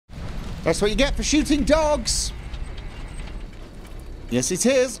That's what you get for shooting dogs. Yes, it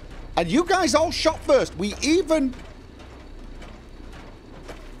is. And you guys all shot first. We even...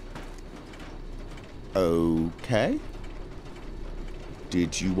 Okay.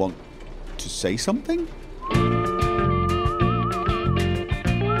 Did you want to say something?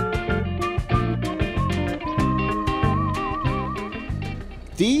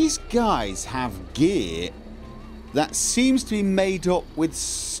 These guys have gear that seems to be made up with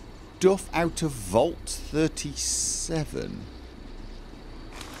stuff out of Vault 37.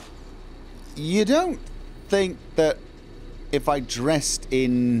 You don't think that if I dressed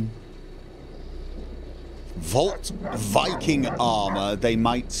in Vault Viking armor, they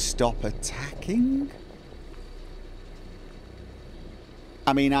might stop attacking?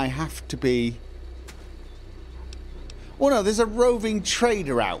 I mean, I have to be... Well, no, there's a roving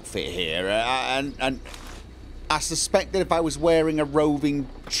trader outfit here, and I suspect that if I was wearing a roving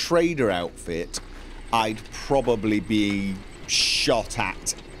trader outfit, I'd probably be shot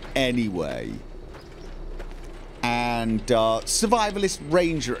at anyway. And survivalist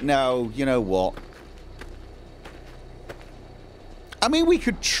ranger... No, you know what? I mean, we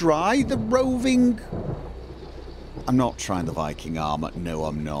could try the roving... I'm not trying the Viking armor. No,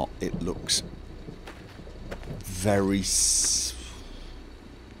 I'm not. It looks very...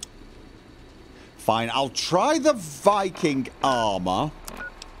 Fine, I'll try the Viking armor.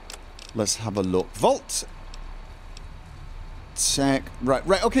 Let's have a look. Vault. Tech.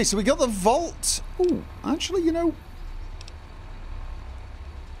 Right, okay, so we got the Vault. Ooh, actually, you know...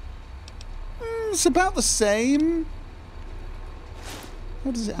 it's about the same. How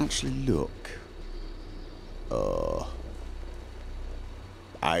does it actually look?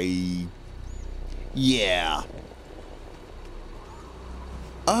 Yeah.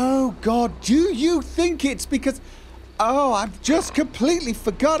 Oh, God, do you think it's because... Oh, I've just completely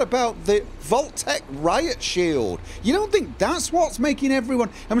forgot about the Vault-Tec Riot Shield. You don't think that's what's making everyone...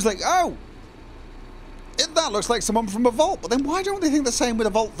 I was like, oh, that looks like someone from a Vault. But then why don't they think the same with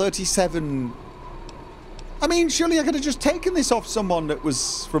a Vault 37? I mean, surely I could have just taken this off someone that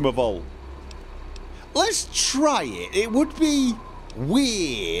was from a Vault. Let's try it. It would be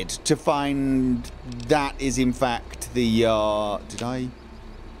weird to find that is in fact the... did I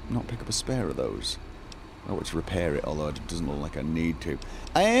not pick up a spare of those? Oh, it's repair it, although it doesn't look like I need to.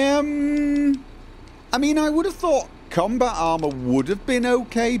 I mean, I would have thought combat armor would have been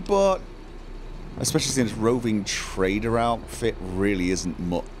okay, but... Especially since roving trader outfit really isn't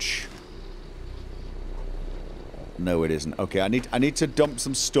much. No, it isn't. Okay, I need to dump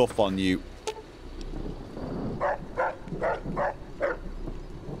some stuff on you.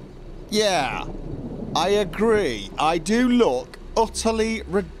 Yeah, I agree. I do look utterly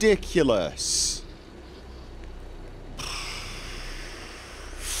ridiculous.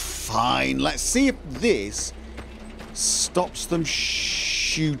 Fine, let's see if this stops them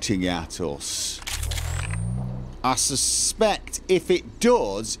shooting at us. I suspect if it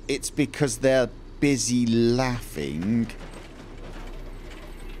does, it's because they're busy laughing.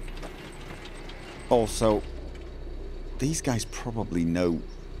 Also, these guys probably know,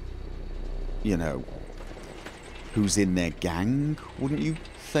 you know, who's in their gang, wouldn't you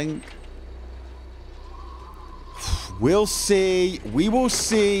think? We'll see. We will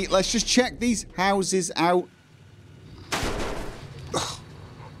see. Let's just check these houses out.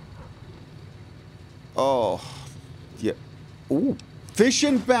 Oh. Yeah. Ooh.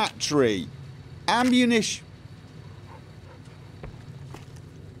 Fission battery. Ammunition.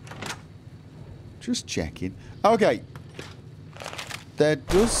 Just checking. Okay. There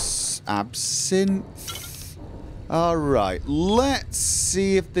does... Absinthe. Alright. Let's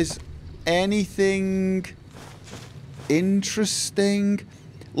see if there's anything interesting.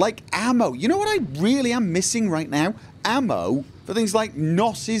 Like ammo. You know what I really am missing right now? Ammo for things like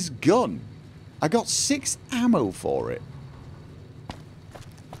Noss's gun. I got 6 ammo for it.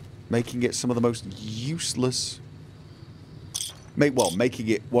 Making it some of the most useless... Well, making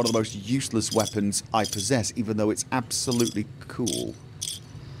it one of the most useless weapons I possess, even though it's absolutely cool.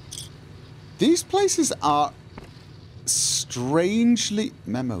 These places are strangely...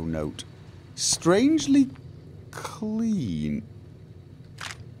 Memo note. Strangely clean.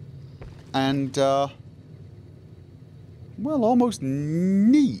 And, well, almost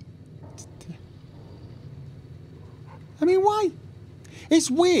neat. I mean, why? It's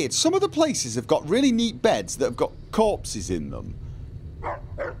weird. Some of the places have got really neat beds that have got corpses in them.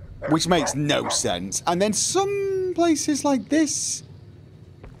 Which makes no sense. And then some places like this...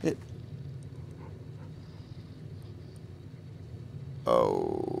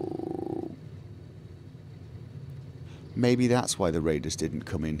 Oh... Maybe that's why the raiders didn't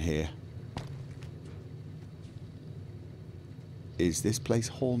come in here. Is this place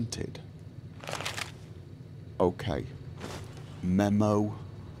haunted? Okay. Memo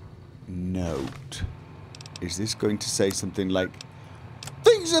note. Is this going to say something like,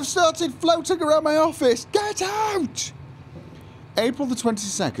 things have started floating around my office. Get out! April the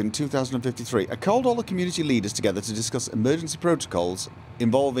 22nd, 2053. I called all the community leaders together to discuss emergency protocols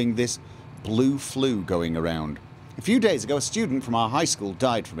involving this blue flu going around. A few days ago, a student from our high school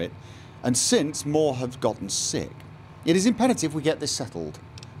died from it, and since more have gotten sick. It is imperative we get this settled.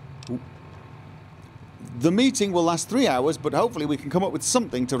 The meeting will last 3 hours, but hopefully we can come up with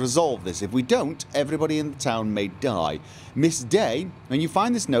something to resolve this. If we don't, everybody in the town may die. Miss Day, when you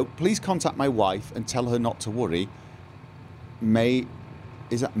find this note, please contact my wife and tell her not to worry. Mayor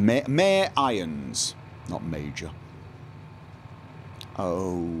Irons, not Major.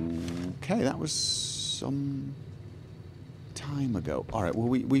 Okay, that was some time ago. Alright, well,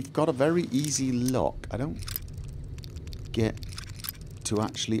 we've got a very easy lock. I don't get to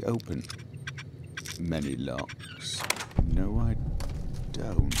actually open many locks. No, I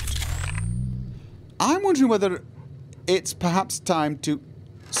don't. I'm wondering whether it's perhaps time to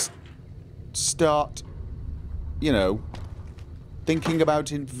start, you know, thinking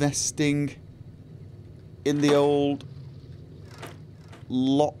about investing in the old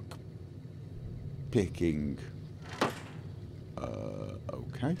lock picking.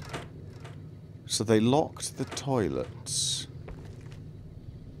 Okay. So they locked the toilets.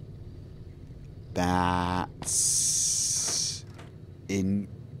 That's interesting.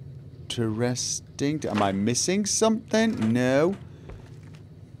 Am I missing something? No.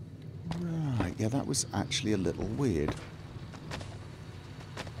 Right, yeah, that was actually a little weird.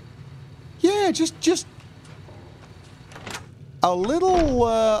 Yeah, just a little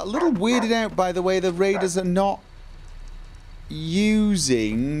weirded out by the way the raiders are not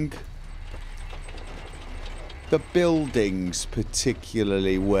using the buildings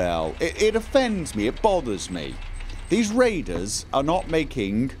particularly well. It offends me, it bothers me. These raiders are not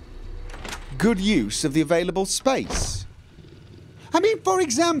making good use of the available space. I mean, for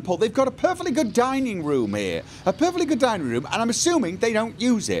example, they've got a perfectly good dining room here. A perfectly good dining room, and I'm assuming they don't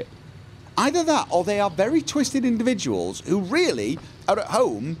use it. Either that, or they are very twisted individuals who really are at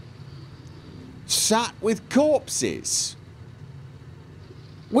home sat with corpses.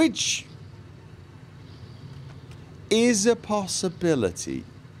 Which is a possibility.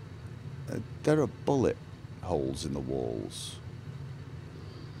 There are bullet holes in the walls.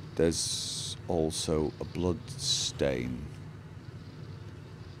 There's also a blood stain.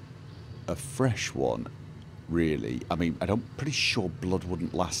 A fresh one, really. I mean, I'm pretty sure blood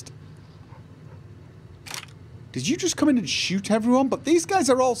wouldn't last. Did you just come in and shoot everyone? But these guys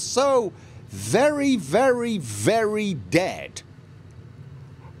are all so very, very, very dead.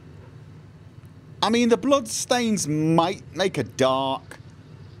 I mean, the blood stains might make a dark,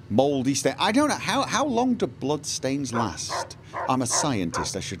 mouldy stain. I don't know. How long do blood stains last? I'm a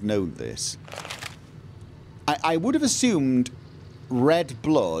scientist. I should know this. I would have assumed red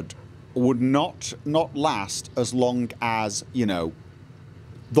blood would not last as long as, you know,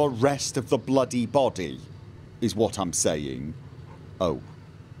 the rest of the bloody body, is what I'm saying. Oh,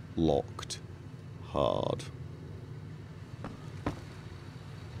 locked. Hard.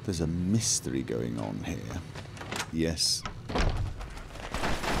 There's a mystery going on here. Yes.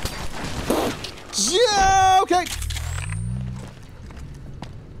 Yeah, okay.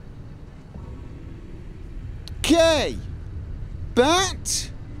 Okay.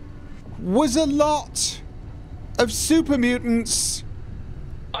 That was a lot of super mutants.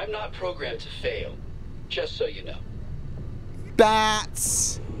 I'm not programmed to fail, just so you know.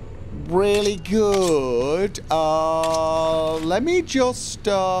 That's really good. Let me just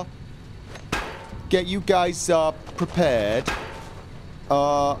get you guys prepared.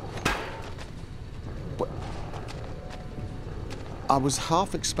 I was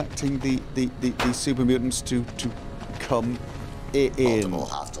half expecting the super mutants to come in. Multiple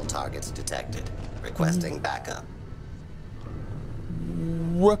hostile targets detected. Requesting backup.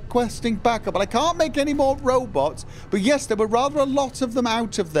 Requesting backup, but I can't make any more robots. But yes, there were rather a lot of them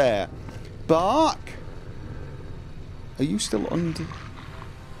out of there. Bark, are you still under?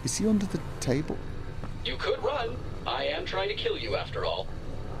 Is he under the table? You could run. I am trying to kill you after all.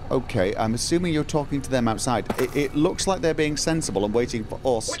 Okay, I'm assuming you're talking to them outside. It looks like they're being sensible and waiting for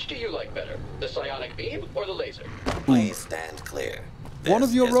us. Which do you like better, the psionic beam or the laser? Please stand clear. One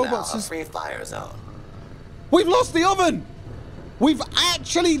of your robots is free fire zone. We've lost the oven. We've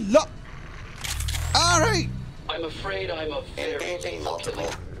actually lost. All right. I'm afraid I'm a very Engaging multiple.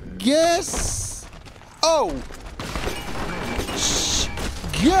 Yes. Oh.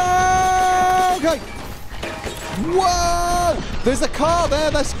 Go. Okay. Whoa. There's a car there.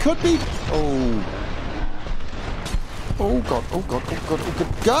 This could be... Oh. Oh, God. Oh, God. Oh, God. Oh,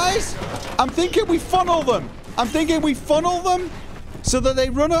 God. Guys, I'm thinking we funnel them. I'm thinking we funnel them so that they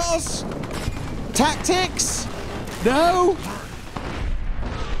run at us. Tactics. No.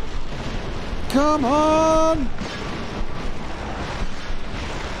 Come on.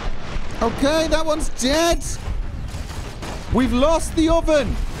 Okay, that one's dead. We've lost the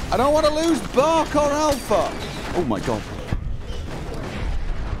oven. I don't want to lose Bark or Alpha. Oh, my God.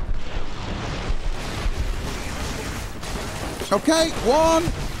 Okay, one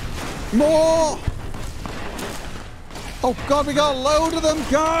more. Oh, God, we got a load of them,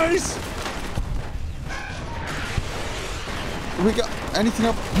 guys. We got anything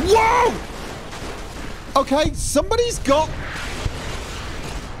up? Whoa! Okay, somebody's got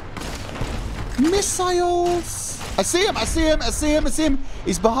missiles. I see him, I see him, I see him, I see him.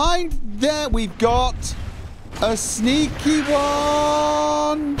 He's behind there. We've got a sneaky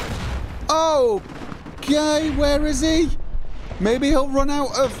one. Okay, where is he? Maybe he'll run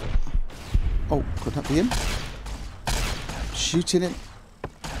out of... Oh, could that be him? Shooting him.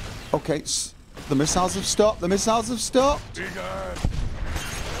 Okay, the missiles have stopped. The missiles have stopped.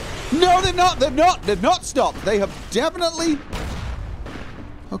 No, they've not. They've not. They've not stopped. They have definitely...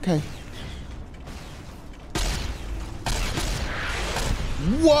 Okay.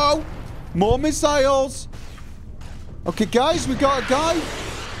 Whoa! More missiles. Okay, guys, we got a guy.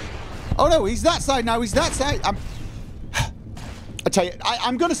 Oh, no, he's that side now. He's that side. I tell you,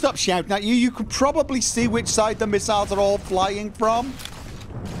 I'm going to stop shouting at you. You can probably see which side the missiles are all flying from.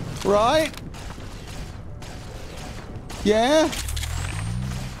 Right? Yeah?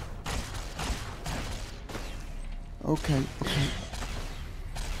 Okay, okay.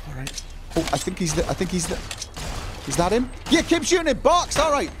 All right. Oh, I think he's the... Is that him? Yeah, keep shooting him. Barks,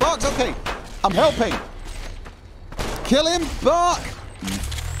 all right. Barks, okay. I'm helping. Kill him, Bark.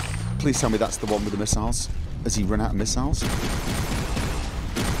 Please tell me that's the one with the missiles. Has he run out of missiles?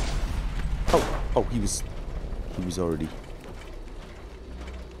 Oh, he was already...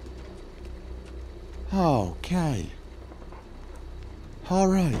 Okay. All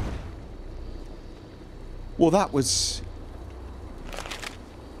right. Well, that was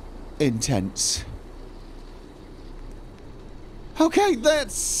intense. Okay,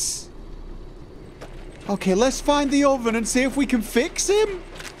 that's... Okay, let's find the oven and see if we can fix him.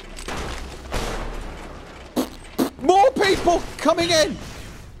 More people coming in.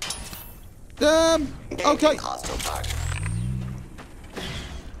 Okay.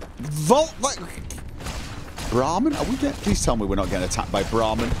 Vault... Brahmin? Are we getting... Please tell me we're not getting attacked by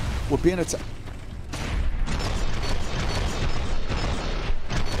Brahmin. We're being attacked...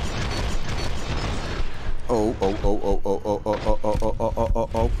 Oh.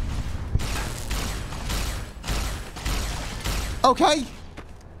 Okay.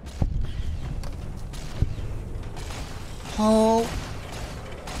 Oh.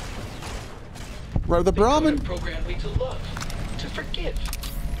 Where the Brahmin? Programmed me to love, to forgive.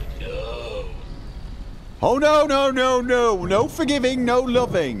 No. Oh, no. No forgiving, no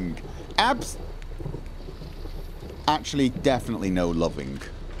loving. Actually, definitely no loving.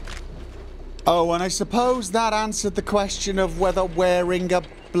 Oh, and I suppose that answered the question of whether wearing a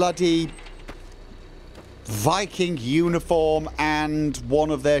bloody Viking uniform and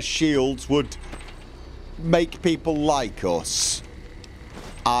one of their shields would make people like us.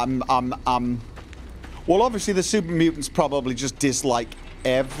 Well, obviously the super mutants probably just dislike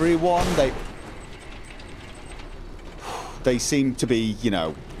everyone. They seem to be, you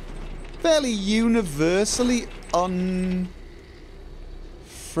know, fairly universally unfriendly.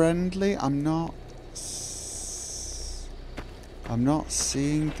 I'm not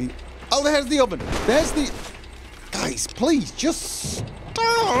seeing the... Oh, there's the oven. There's the... Guys, please, just...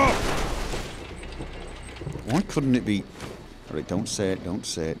 Why couldn't it be... All right, don't say it, don't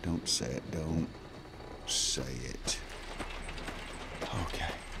say it, don't say it, don't say it.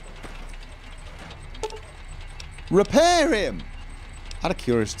 Okay. Repair him! Out of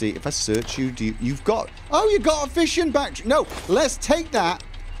curiosity, if I search you, you've got... Oh, you got a fission battery. No, let's take that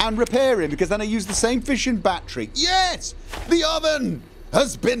and repair him, because then I use the same fission battery. Yes! The oven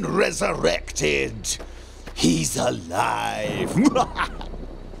has been resurrected. He's alive.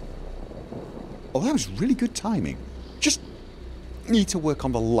 Oh, that was really good timing. Just need to work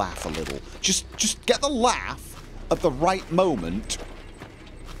on the laugh a little. Just get the laugh at the right moment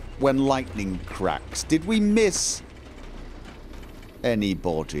when lightning cracks. Did we miss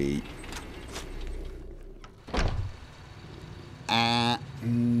anybody? And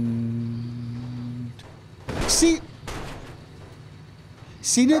see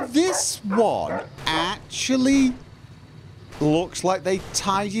now this one actually looks like they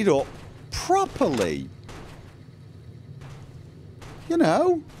tied it up properly. You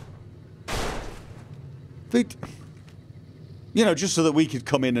know. You know, just so that we could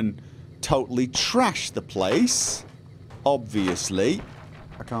come in and totally trash the place. Obviously.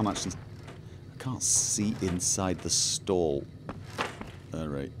 I can't see inside the stall.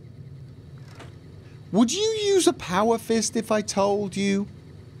 Alright. Would you use a power fist if I told you?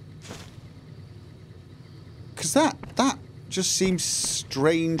 Because that just seems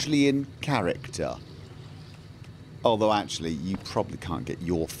strangely in character. Although actually, you probably can't get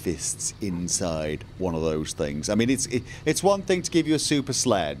your fists inside one of those things. I mean, it's one thing to give you a super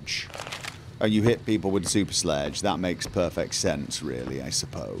sledge, and you hit people with a super sledge. That makes perfect sense, really, I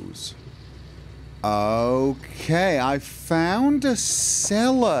suppose. Okay, I found a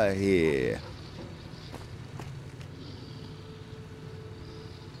cellar here.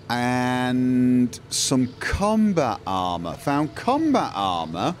 And some combat armor. Found combat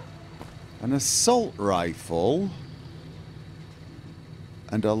armor, an assault rifle,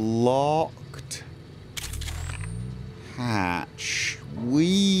 and a locked hatch.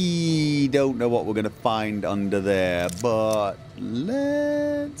 We don't know what we're going to find under there, but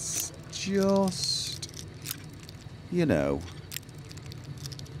let's just, you know,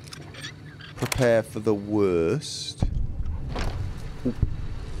 prepare for the worst.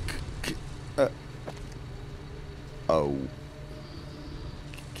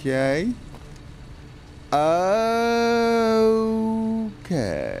 Okay.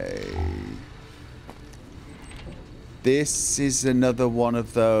 Okay. This is another one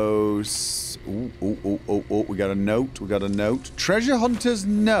of those. Oh, we got a note. We got a note. Treasure Hunter's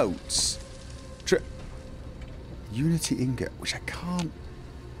notes. Unity ingot, which I can't.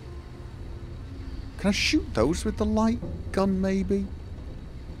 Can I shoot those with the light gun, maybe?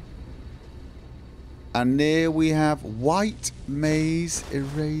 And there we have white maze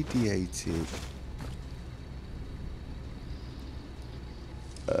irradiated.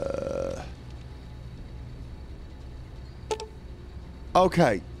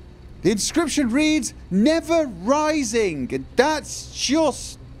 Okay. The inscription reads, "Never Rising." And that's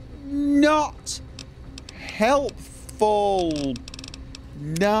just not helpful.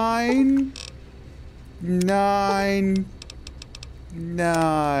 9, 9,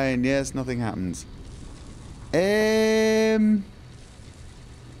 9. Yes, nothing happens.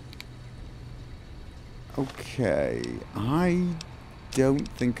 Okay. I don't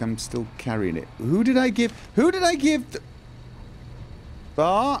think I'm still carrying it. Who did I give? Who did I give?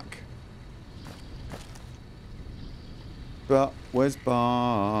 Bark? But where's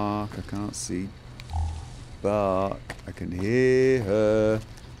Bark? I can't see Bark. I can hear her.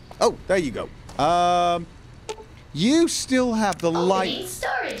 Oh, there you go. You still have the light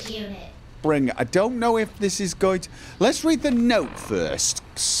storage unit. Bring. I don't know if this is going to. Let's read the note first.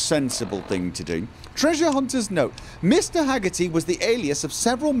 Sensible thing to do. Treasure Hunter's note. Mr. Haggerty was the alias of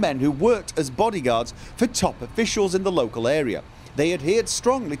several men who worked as bodyguards for top officials in the local area. They adhered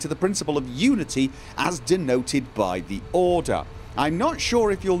strongly to the principle of unity as denoted by the Order. I'm not sure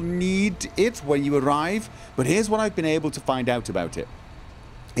if you'll need it when you arrive, but here's what I've been able to find out about it.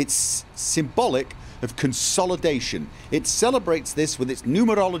 It's symbolic of consolidation. It celebrates this with its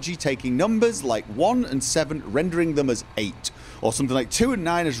numerology, taking numbers like 1 and 7, rendering them as 8. Or something like 2 and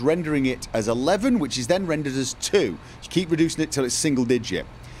 9 as rendering it as 11, which is then rendered as 2. You keep reducing it till it's single digit.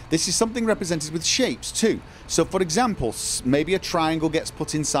 This is something represented with shapes too. So for example, maybe a triangle gets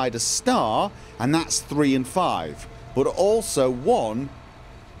put inside a star, and that's 3 and 5. But also 1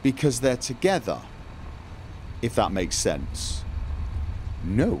 because they're together. If that makes sense.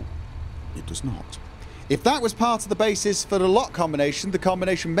 No, it does not. If that was part of the basis for the lock combination, the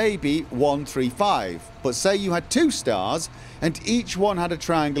combination may be 1, 3, 5. But say you had 2 stars, and each one had a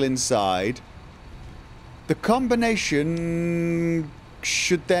triangle inside, the combination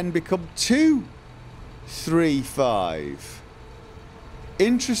should then become 2, 3, 5.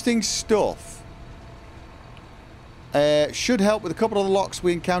 Interesting stuff. Should help with a couple of the locks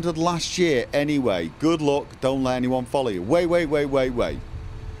we encountered last year anyway. Good luck, don't let anyone follow you. Wait.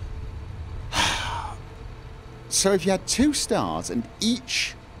 So if you had 2 stars and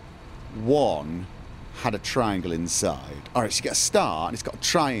each one had a triangle inside. Alright, so you get a star and it's got a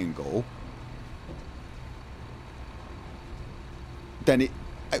triangle. Then it...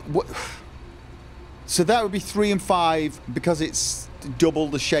 So that would be 3 and 5 because it's double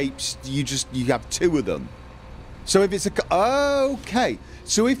the shapes. You have 2 of them. So if it's a... Okay.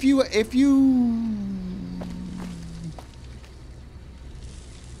 So if you...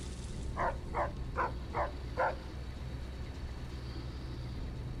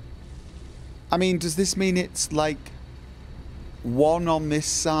 I mean, does this mean it's like 1 on this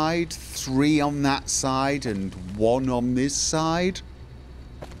side, 3 on that side, and 1 on this side.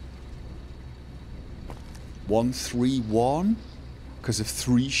 1, 3, 1. Because of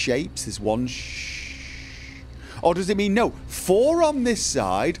 3 shapes, there's 1 or does it mean no? 4 on this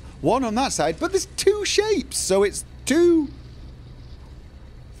side, 1 on that side, but there's 2 shapes, so it's 2,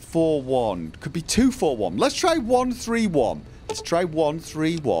 4, 1. Could be 2, 4, 1. Let's try 1, 3, 1. Let's try 1,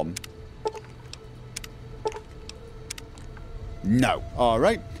 3, 1. No.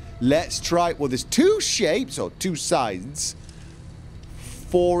 Alright. Let's try... Well, there's 2 shapes, or 2 sides.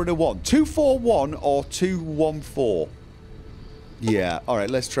 4 and a 1. 2, 4, 1 or 2, 1, 4. Yeah. Alright,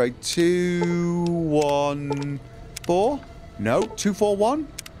 let's try 2, 1, 4. No. 2, 4, 1.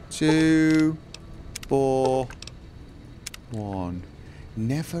 2, 4, 1.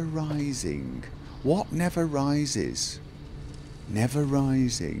 Never rising. What never rises? Never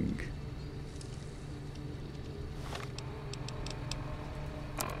rising.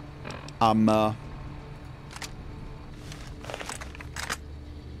 Oh,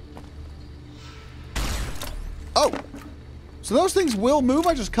 so those things will move,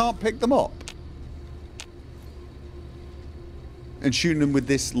 I just can't pick them up. And shooting them with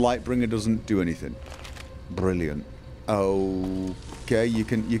this light bringer doesn't do anything. Brilliant. Okay, you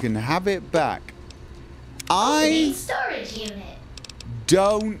can have it back. I storage unit.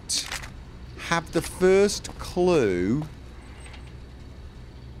 Don't have the first clue.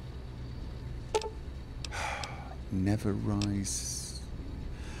 Never rise.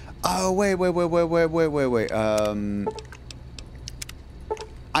 Oh, wait.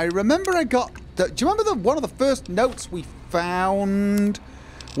 I remember I got... do you remember one of the first notes we found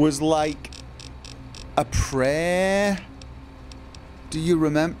was like a prayer? Do you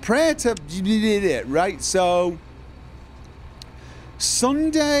remember? Prayer to... You did it, right? So...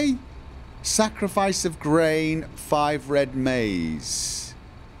 Sunday, sacrifice of grain, 5 red maize.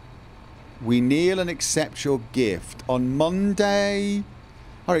 We kneel and accept your gift. On Monday...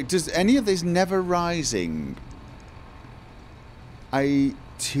 Alright, does any of this never rising? 2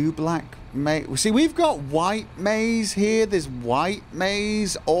 black maize. See, we've got white maize here. There's white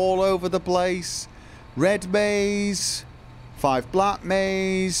maize all over the place. Red maize. 5 black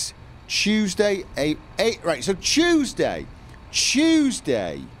maize. Tuesday, 8. Right, so Tuesday.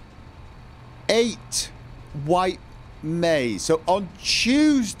 8 white maize. So on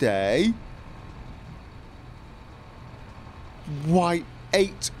Tuesday...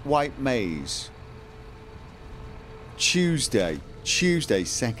 8 white maize. Tuesday,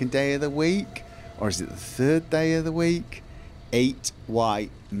 2nd day of the week, or is it the 3rd day of the week? 8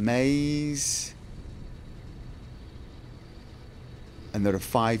 white maize. And there are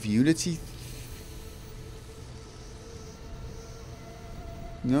 5 unity.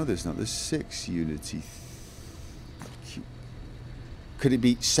 No, there's not. There's 6 unity. Could it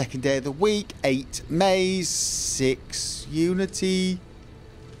be 2nd day of the week? 8 maize, 6 unity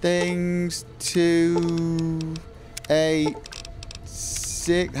things, 2, 8,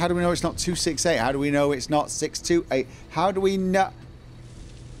 6. How do we know it's not 2, 6, 8? How do we know it's not 6, 2, 8? How do we know?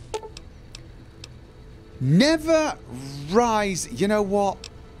 Never rise. You know what?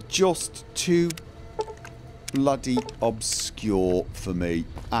 Just too bloody obscure for me.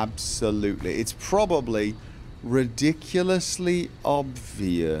 Absolutely. It's probably ridiculously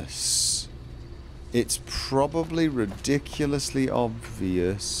obvious. It's probably ridiculously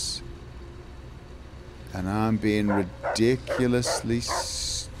obvious. And I'm being ridiculously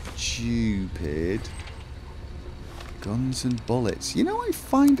stupid. Guns and bullets. You know, I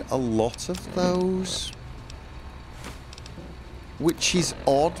find a lot of those. Which is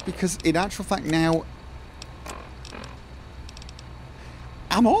odd, because in actual fact now...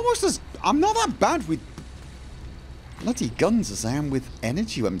 I'm not that bad with bloody guns as I am with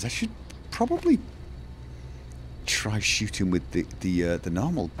energy weapons. I should probably try shooting with the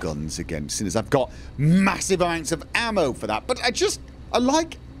normal guns again, seeing as I've got massive amounts of ammo for that. But I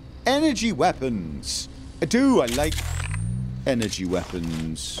like energy weapons. I do. I like energy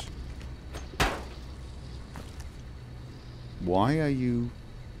weapons. Why are you...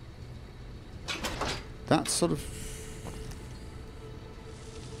 That sort of...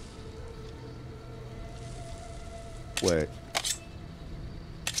 Wait.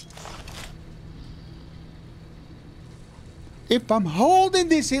 If I'm holding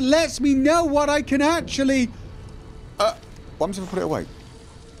this, it lets me know what I can actually... what happens if I put it away?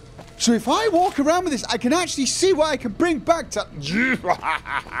 So if I walk around with this, I can actually see what I can bring back to...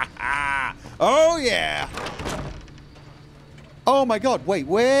 Oh, yeah. Oh, my God. Wait.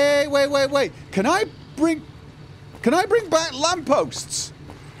 Can I bring back lampposts?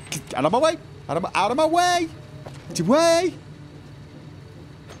 Out of my way. Out of my way. Way.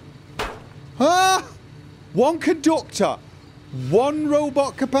 Ah! One conductor. One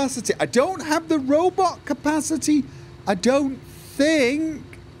robot capacity. I don't have the robot capacity. I don't think.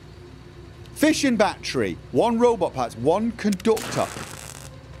 Fission battery. One robot parts. One conductor.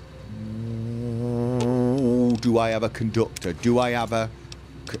 Ooh, do I have a conductor? Do I have a...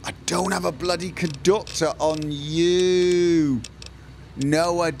 I don't have a bloody conductor on you.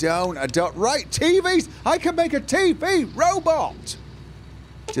 No, I don't. I don't. Right, TVs. I can make a TV robot.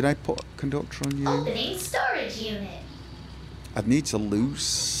 Did I put a conductor on you? Opening storage unit. I'd need to lose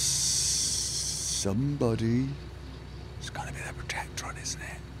somebody. It's got to be the Protectron, isn't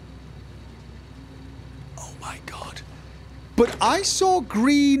it? Oh my god. But I saw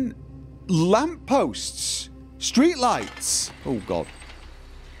green lampposts. Street lights. Oh god.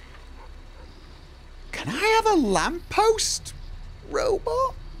 Can I have a lamppost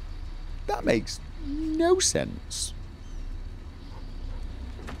robot? That makes no sense.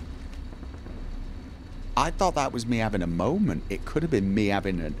 I thought that was me having a moment. It could have been me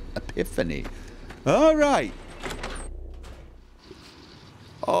having an epiphany. All right.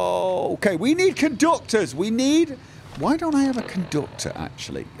 Oh, okay, we need conductors. We need... Why don't I have a conductor,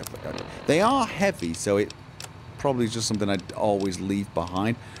 actually? They are heavy, so it probably is just something I'd always leave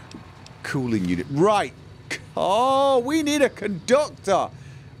behind. Cooling unit. Right. Oh, we need a conductor.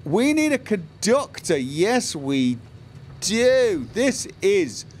 We need a conductor. Yes, we do. This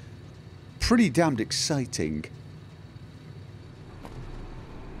is... pretty damned exciting.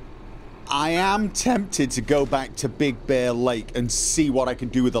 I am tempted to go back to Big Bear Lake and see what I can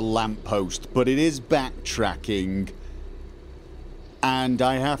do with a lamppost, but it is backtracking. And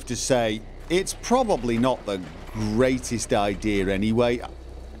I have to say, it's probably not the greatest idea anyway.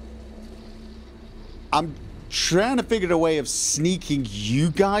 I'm trying to figure a way of sneaking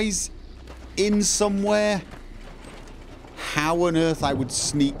you guys in somewhere. How on earth I would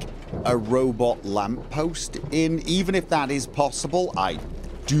sneak a robot lamppost in, even if that is possible, I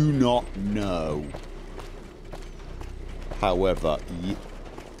do not know. However,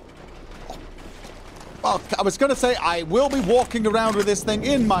 well, I was going to say I will be walking around with this thing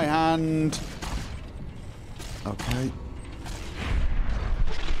in my hand. Okay.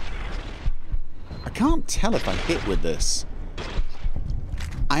 I can't tell if I hit with this.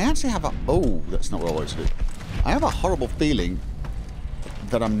 I actually have a... Oh, that's not what I wanted to do. I have a horrible feeling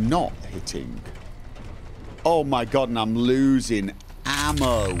that I'm not hitting. Oh my god, and I'm losing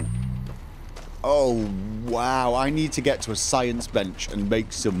ammo. Oh, wow. I need to get to a science bench and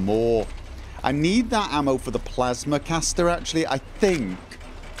make some more. I need that ammo for the plasma caster, actually. I think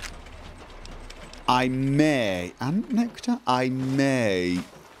I may... And Nectar? I may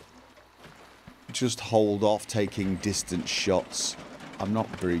just hold off taking distance shots. I'm not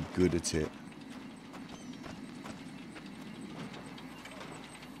very good at it.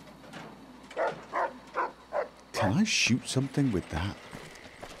 Can I shoot something with that?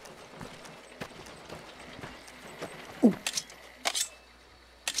 Ooh.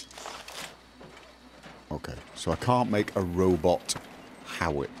 Okay, so I can't make a robot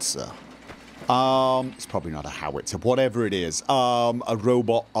howitzer. It's probably not a howitzer, whatever it is. A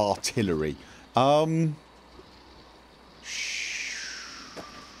robot artillery. Yeah,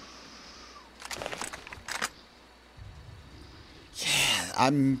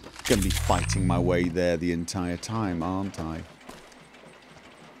 I'm going to be fighting my way there the entire time, aren't I?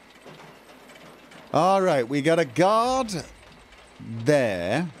 Alright, we got a guard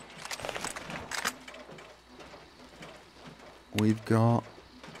there. We've got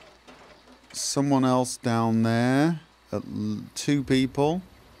someone else down there. 2 people.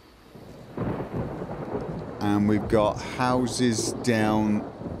 And we've got houses down...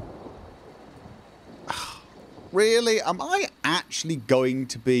 Really? Am I actually going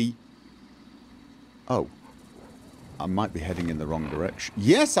to be... Oh. I might be heading in the wrong direction.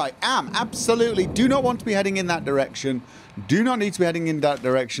 Yes, I am. Absolutely. Do not want to be heading in that direction. Do not need to be heading in that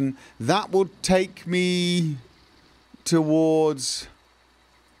direction. That will take me towards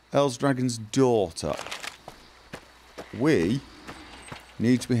El's Dragon's daughter. We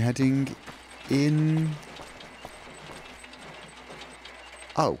need to be heading in...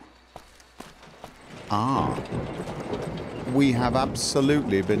 Oh. Ah. We have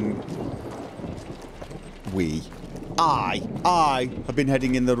absolutely been... I have been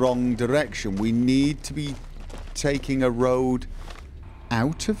heading in the wrong direction. We need to be taking a road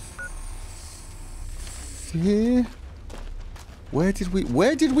out of here. Where did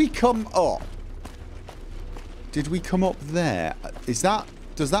we come up? Did we come up there? Does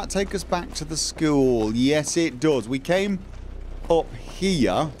that take us back to the school? Yes, it does. We came up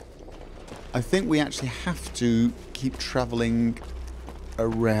here. I think we actually have to keep travelling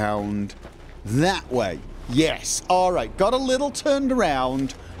around That way. Yes. All right. Got a little turned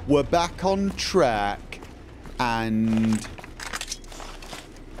around. We're back on track. And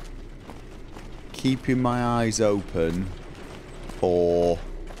keeping my eyes open for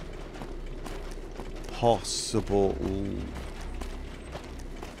possible...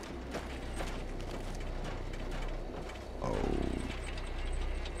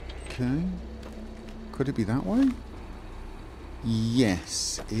 Okay. Could it be that way?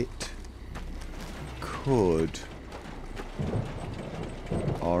 Yes, it could.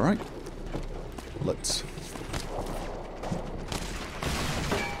 Alright. Let's...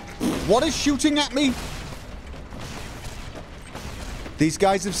 What is shooting at me? These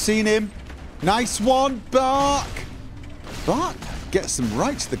guys have seen him. Nice one, Bark. Bark gets them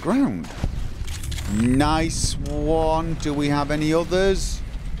right to the ground. Nice one. Do we have any others?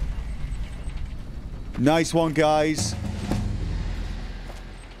 Nice one, guys.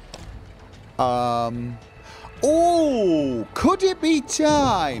 Oh, could it be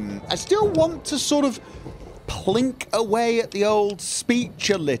time? I still want to sort of plink away at the old speech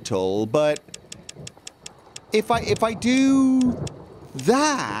a little, but if I do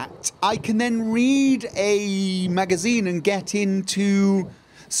that, I can then read a magazine and get into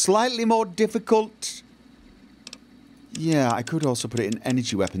slightly more difficult... Yeah, I could also put it in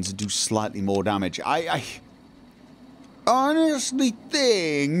energy weapons and do slightly more damage. I honestly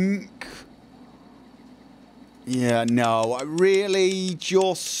think... Yeah, no, I really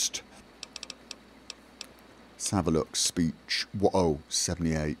just... Let's have a look. Speech. Whoa,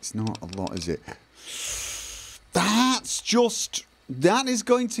 78. It's not a lot, is it? That's just... That is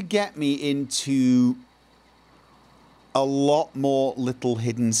going to get me into a lot more little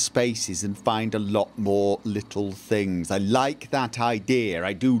hidden spaces and find a lot more little things. I like that idea.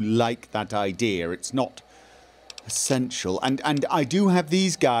 I do like that idea. It's not essential. And I do have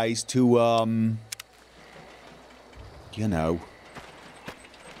these guys to, you know,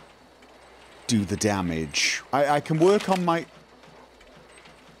 do the damage. I can work on my...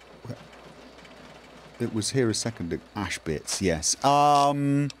 It was here a second ago. Ash bits, yes.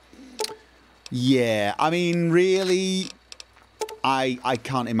 Yeah, I mean, really, I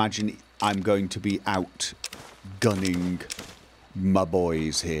can't imagine I'm going to be out gunning my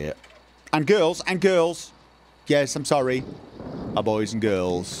boys here. And girls, and girls. Yes, I'm sorry. My boys and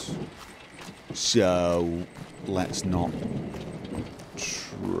girls. So, let's not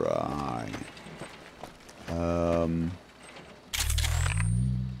try.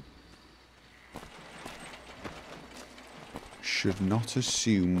 Should not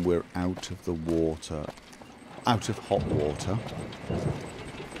assume we're out of the water. Out of hot water.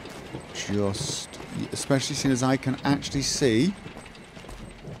 Just... Especially seeing as I can actually see.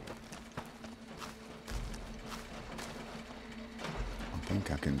 I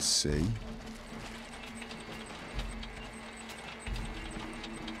think I can see.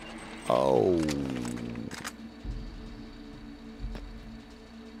 Oh...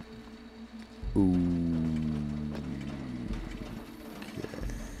 Ooh.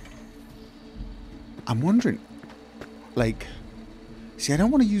 I'm wondering, like, see, I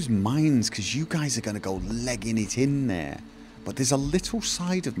don't want to use mines because you guys are going to go legging it in there. But there's a little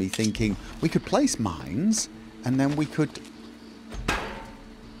side of me thinking we could place mines and then we could,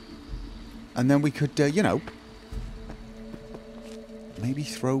 you know, maybe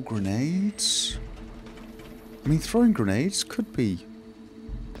throw grenades. I mean, throwing grenades could be...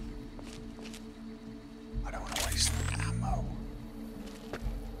 I don't want to waste the ammo.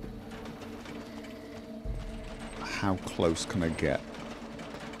 How close can I get?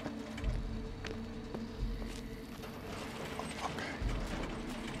 Okay.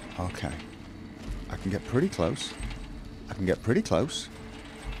 Okay. I can get pretty close. I can get pretty close.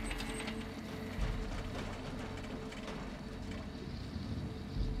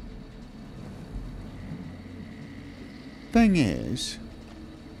 Thing is,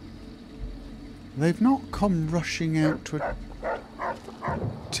 they've not come rushing out to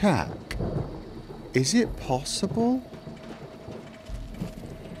attack. Is it possible?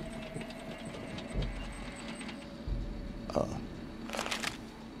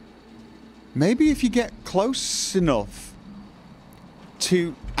 Maybe if you get close enough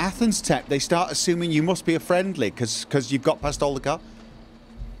to Athens Tech, they start assuming you must be a friendly because you've got past all the car.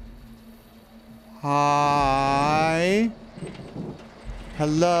 Hi.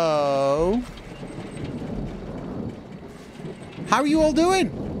 Hello. How are you all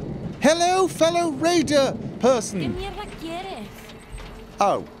doing? Hello, fellow raider person.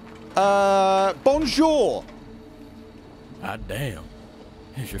 Oh. Bonjour. Ah, damn.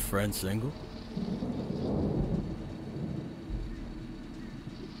 Is your friend single?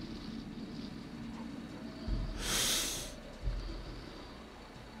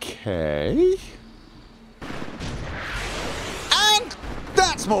 Okay. And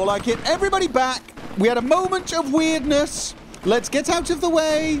that's more like it. Everybody back. We had a moment of weirdness. Let's get out of the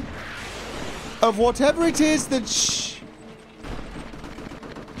way of whatever it is that...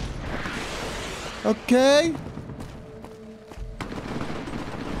 Okay.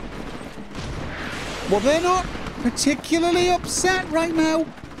 Well, they're not particularly upset right now.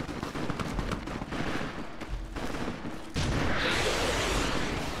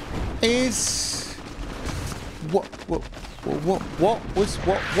 Is... What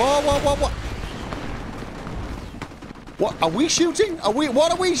are we shooting?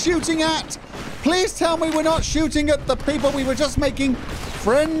 What are we shooting at? Please tell me we're not shooting at the people we were just making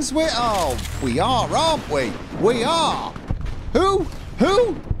friends with. Oh, we are, aren't we? We are. Who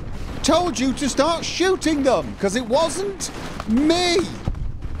told you to start shooting them? Because it wasn't me.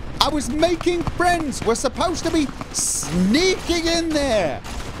 I was making friends. We're supposed to be sneaking in there.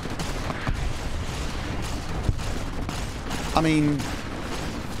 I mean...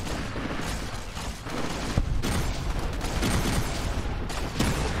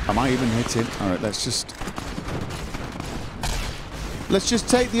 Am I even hitting? Alright, let's just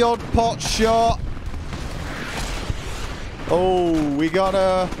take the odd pot shot. Oh, we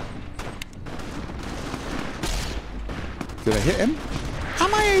gotta... Did I hit him?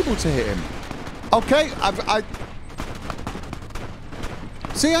 Am I able to hit him? Okay,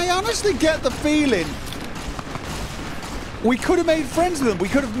 See, I honestly get the feeling we could have made friends with them. We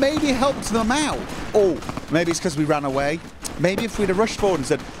could have maybe helped them out. Oh, maybe it's because we ran away. Maybe if we'd have rushed forward and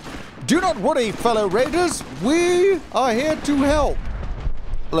said, "Do not worry, fellow raiders. We are here to help."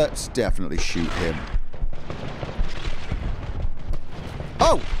 Let's definitely shoot him.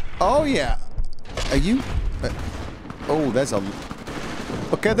 Oh yeah. Are you... oh, there's a...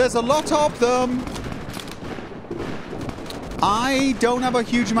 Okay, there's a lot of them. I don't have a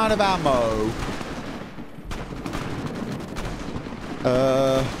huge amount of ammo.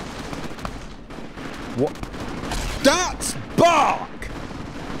 What? That's Bark!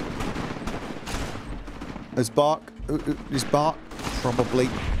 Is Bark probably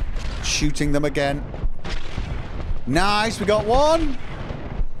shooting them again? Nice, we got one.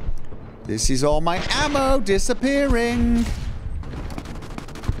 This is all my ammo disappearing.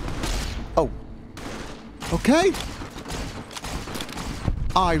 Oh. Okay.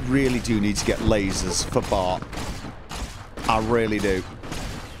 I really do need to get lasers for Bark. I really do.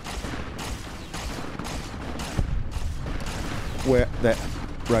 Where? There.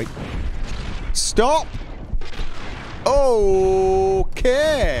 Right. Stop!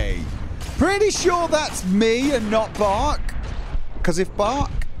 Okay. Pretty sure that's me and not Bark. Because if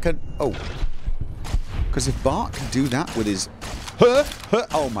Bark can... Oh. Because if Bark can do that with his...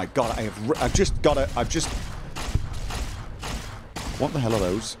 Oh my god, I've just got to... What the hell are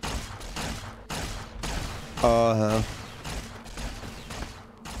those?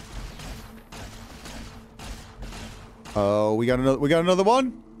 Oh, we got another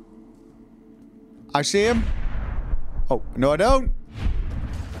one. I see him. Oh, no I don't.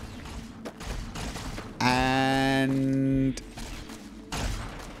 And...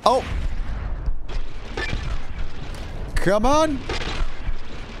 Oh! Come on!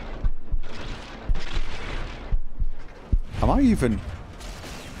 Am I even...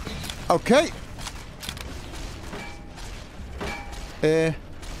 Okay.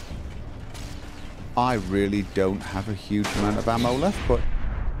 I really don't have a huge amount of ammo left, but...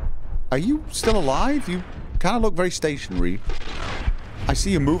 Are you still alive? You kind of look very stationary. I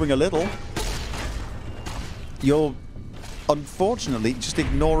see you moving a little. You're, unfortunately, just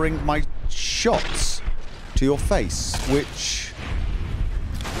ignoring my shots to your face, which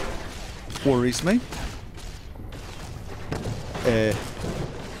worries me.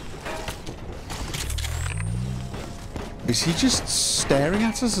 Is he just staring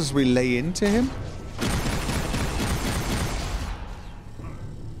at us as we lay into him?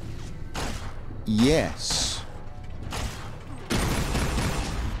 Yes.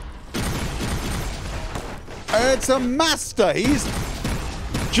 It's a master. He's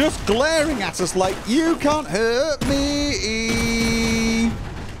just glaring at us like, you can't hurt me.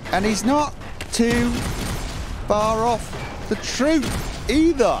 And he's not too far off the truth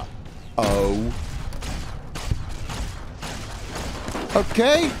either. Oh.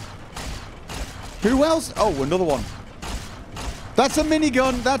 Okay. Who else? Oh, another one. That's a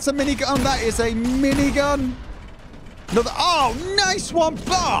minigun. That's a minigun. That is a minigun. Another. Oh, nice one,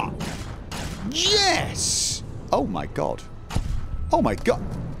 Bark. Yes. Oh my god. Oh my god.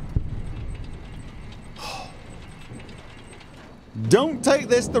 Don't take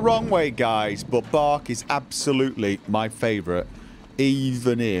this the wrong way, guys, but Bark is absolutely my favourite,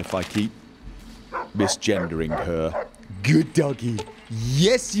 even if I keep misgendering her. Good doggy.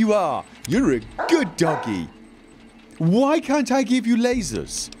 Yes, you are. You're a good doggy. Why can't I give you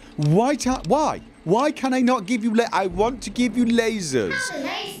lasers? Why? Why can I not give you I want to give you lasers. Have a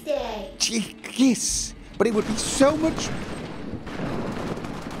nice day. Yes, but it would be so much...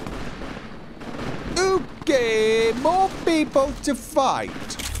 Okay, more people to fight.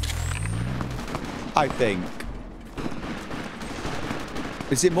 I think.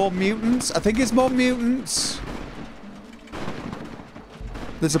 Is it more mutants? I think it's more mutants.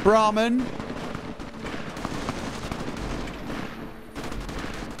 There's a Brahmin.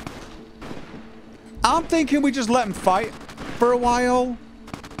 I'm thinking we just let them fight for a while.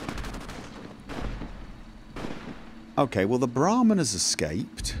 Okay, well, the Brahmin has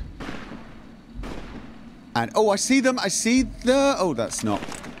escaped. And, oh, I see them. I see the... Oh, that's not...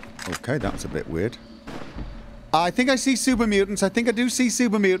 Okay, that's a bit weird. I think I see super mutants. I think I do see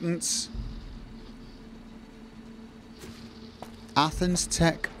super mutants. Athens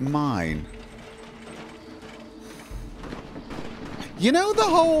Tech Mine. You know the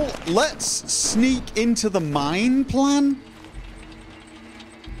whole let's sneak into the mine plan?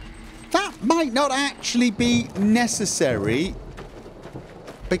 That might not actually be necessary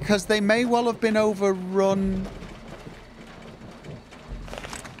because they may well have been overrun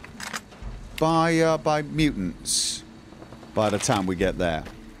by mutants by the time we get there.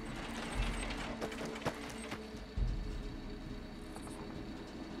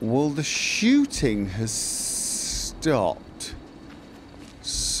 Well, the shooting has stopped.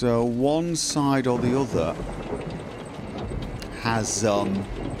 So one side or the other has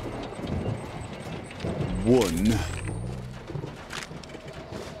won.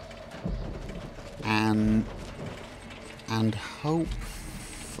 And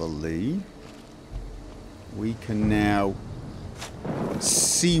hopefully we can now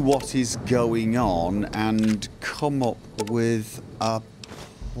see what is going on and come up with a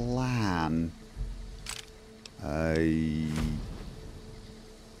plan. I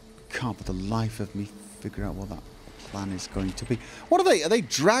can't for the life of me figure out what that plan is going to be. What are they? Are they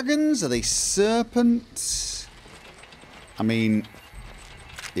dragons? Are they serpents? I mean,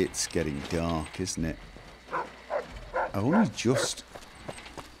 it's getting dark, isn't it? I only just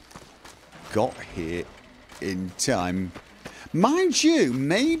got here in time. Mind you,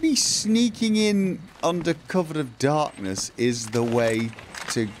 maybe sneaking in under cover of darkness is the way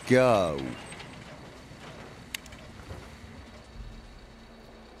to go.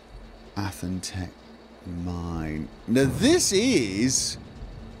 Athentech Mine. Now this is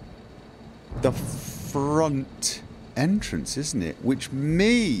the front entrance, isn't it? Which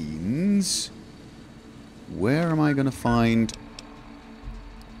means... Where am I going to find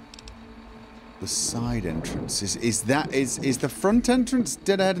the side entrance? Is the front entrance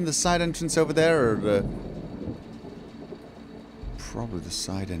dead ahead and the side entrance over there, or the... Probably the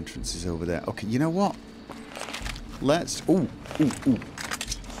side entrance is over there. Okay, you know what? Let's... Ooh.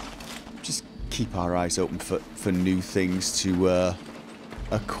 Just keep our eyes open for new things to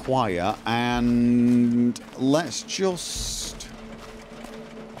acquire, and let's just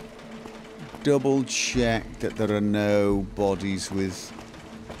double check that there are no bodies with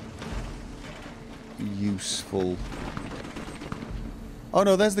useful... Oh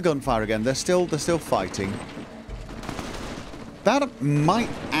no, there's the gunfire again. They're still fighting. That might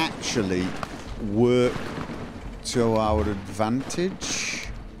actually work to our advantage.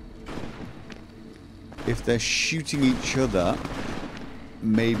 If they're shooting each other,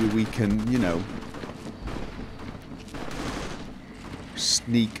 maybe we can, you know,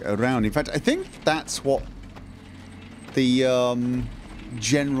 sneak around. In fact, I think that's what the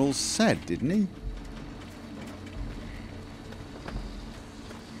general said, didn't he?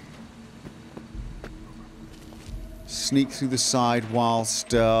 Sneak through the side whilst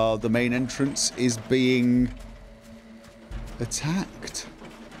the main entrance is being attacked.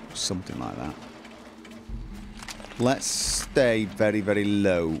 Something like that. Let's stay very, very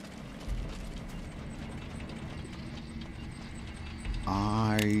low.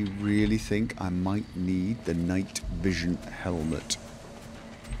 I really think I might need the night vision helmet.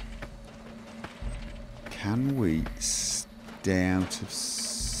 Can we stay out of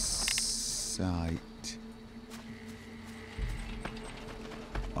sight?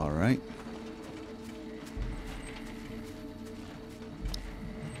 Alright.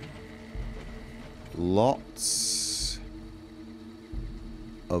 Lots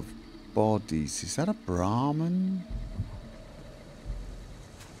of bodies. Is that a Brahmin?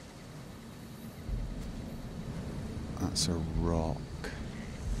 That's a rock.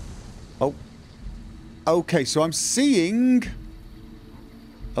 Oh. Okay, so I'm seeing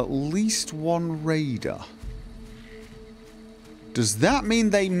at least one radar. Does that mean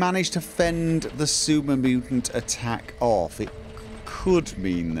they managed to fend the super mutant attack off? It could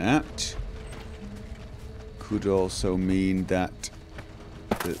mean that. Could also mean that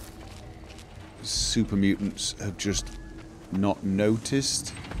the super mutants have just not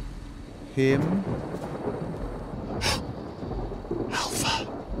noticed him. Alpha,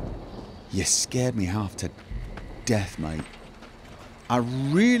 you scared me half to death, mate. I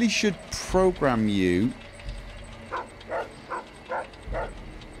really should program you.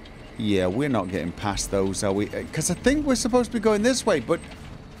 Yeah, we're not getting past those, are we? Because I think we're supposed to be going this way, but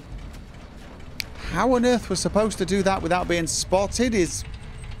how on earth we're supposed to do that without being spotted is...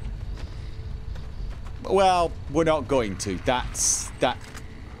 Well, we're not going to. That's... that...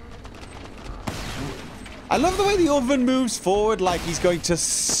 I love the way the oven moves forward like he's going to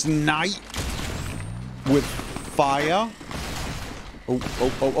snipe with fire.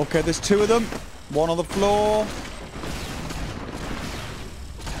 Oh, okay, there's two of them. One on the floor.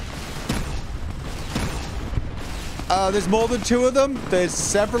 There's more than two of them. There's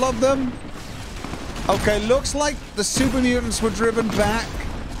several of them. Okay, looks like the super mutants were driven back.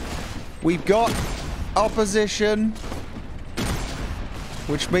 We've got opposition,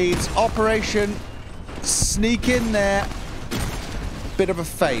 which means Operation Sneak in there. Bit of a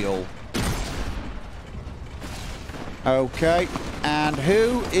fail. Okay, and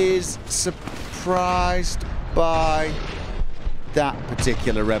who is surprised by that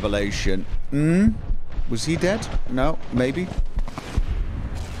particular revelation? Was he dead? No, maybe.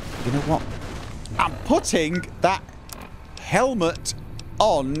 You know what? I'm putting that helmet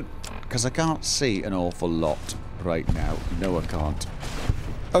on because I can't see an awful lot right now. No, I can't.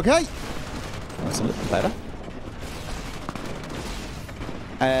 Okay. That's a little better.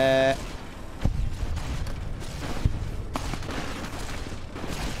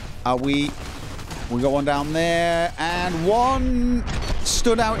 We got one down there, and one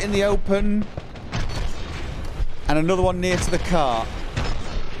stood out in the open, and another one near to the car.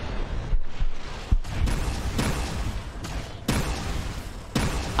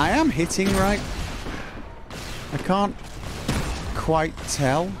 I am hitting right. I can't quite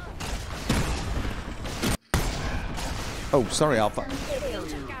tell. Oh, sorry, Alpha.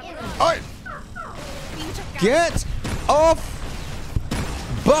 Oh! Get off!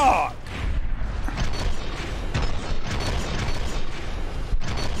 Bark!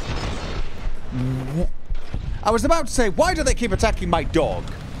 I was about to say, why do they keep attacking my dog?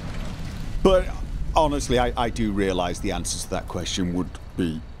 But honestly, I do realize the answer to that question would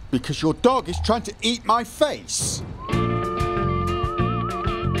be because your dog is trying to eat my face.